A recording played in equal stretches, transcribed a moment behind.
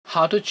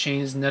How to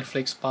change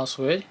Netflix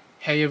password.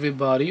 Hey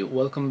everybody,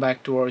 welcome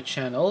back to our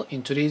channel.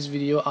 In today's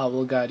video I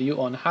will guide you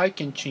on how you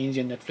can change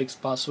your Netflix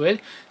password,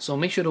 so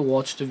make sure to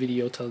watch the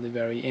video till the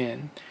very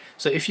end.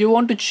 So if you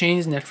want to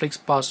change Netflix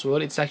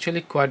password, it's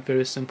actually quite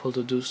very simple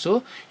to do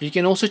so. You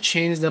can also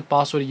change the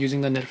password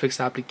using the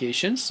Netflix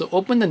application. So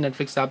open the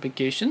Netflix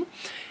application,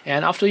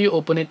 and after you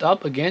open it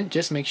up, again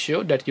just make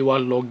sure that you are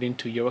logged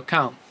into your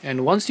account.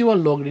 And once you are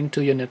logged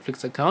into your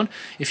Netflix account,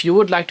 if you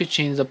would like to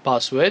change the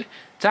password,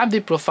 tap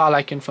the profile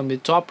icon from the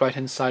top right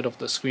hand side of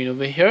the screen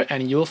over here,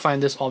 and you will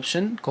find this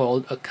option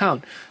called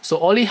account. So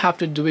all you have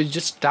to do is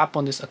just tap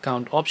on this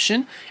account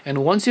option,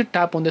 and once you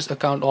tap on this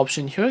account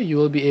option here, you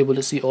will be able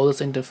to see all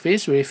this interface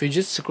where if you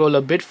just scroll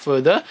a bit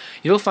further,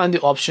 you'll find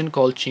the option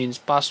called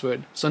change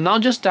password. So now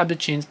just tap the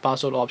change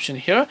password option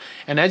here,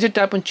 and as you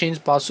tap on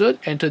change password,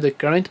 enter the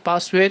current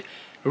password,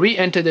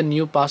 re-enter the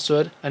new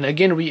password, and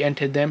again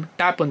re-enter them,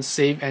 tap on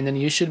save, and then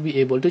you should be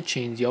able to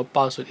change your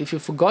password. If you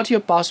forgot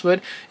your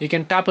password, you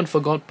can tap on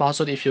forgot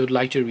password if you would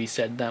like to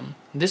reset them.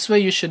 This way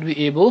you should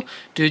be able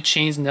to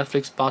change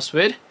Netflix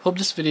password. Hope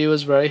this video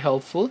was very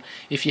helpful.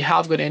 If you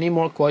have got any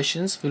more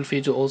questions, feel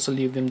free to also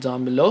leave them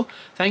down below.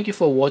 Thank you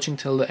for watching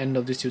till the end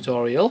of this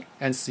tutorial,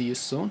 and see you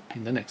soon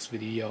in the next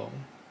video.